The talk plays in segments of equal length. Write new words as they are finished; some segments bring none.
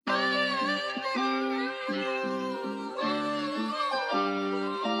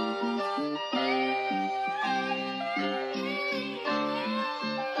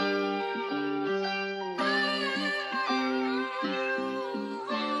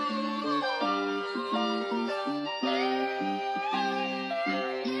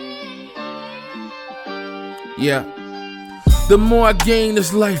Yeah. The more I gain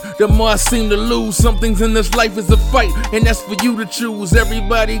this life, the more I seem to lose. Some things in this life is a fight, and that's for you to choose.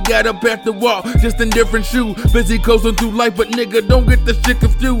 Everybody got up at the wall, just in different shoes. Busy coasting through life, but nigga, don't get this shit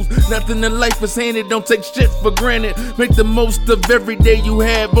confused. Nothing in life is handed, don't take shit for granted. Make the most of every day you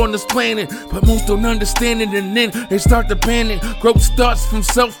have on this planet. But most don't understand it, and then they start to panic. Growth starts from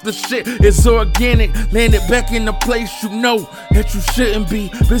self, the shit is organic. Land it back in the place you know that you shouldn't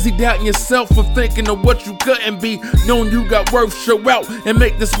be. Busy doubting yourself for thinking of what you couldn't be. Knowing you got worth, show out and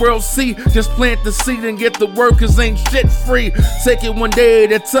make this world see. Just plant the seed and get the work, cause ain't shit free. Take it one day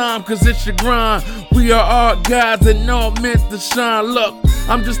at a time, cause it's your grind. We are all gods and all meant to shine. Look,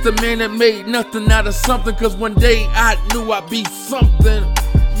 I'm just a man that made nothing out of something, cause one day I knew I'd be something.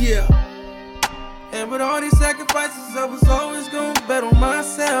 Yeah. And with all these sacrifices, I was always gonna bet on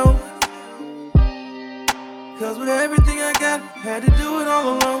myself. Cause with everything I got, had to do it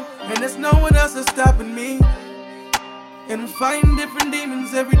all alone. And there's no one else that's stopping me. And I'm fighting different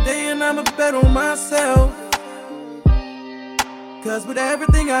demons every day, and I'ma bet on myself. Cause with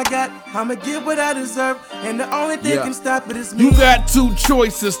everything I got, I'ma get what I deserve. And the only thing can stop it is me. You got two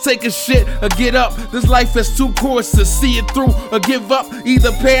choices, take a shit or get up. This life has two courses, see it through or give up.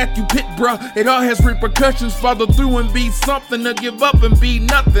 Either path you pick, bruh, it all has repercussions. Follow through and be something, or give up and be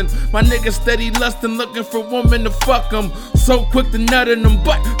nothing. My niggas steady lusting, looking for women to fuck them. So quick to nut in them,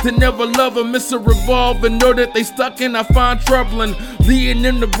 but to never love them. It's a revolve and know that they stuck in, I find troubling. Leading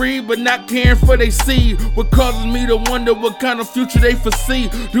them to breed, but not caring for they seed. What causes me to wonder what kind of future they foresee.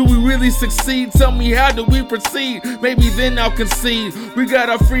 Do we really succeed? Tell me, how do we proceed? Maybe then I'll concede. We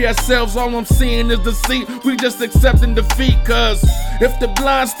gotta free ourselves, all I'm seeing is deceit. We just accepting defeat, cause if the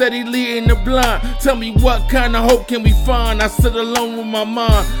blind steady leading the blind, tell me what kind of hope can we find? I sit alone with my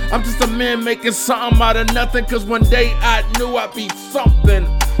mind. I'm just a man making something out of nothing, cause one day I knew I'd be something.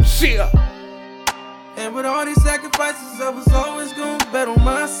 Shit. And with all these sacrifices, I was always gonna bet on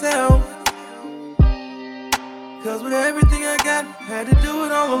myself. Cause with everything I got, had to do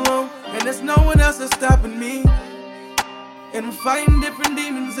it all alone. And there's no one else that's stopping me. And I'm fighting different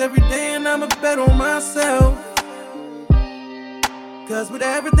demons every day, and I'ma bet on myself. Cause with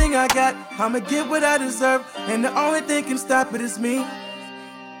everything I got, I'ma get what I deserve. And the only thing can stop it is me.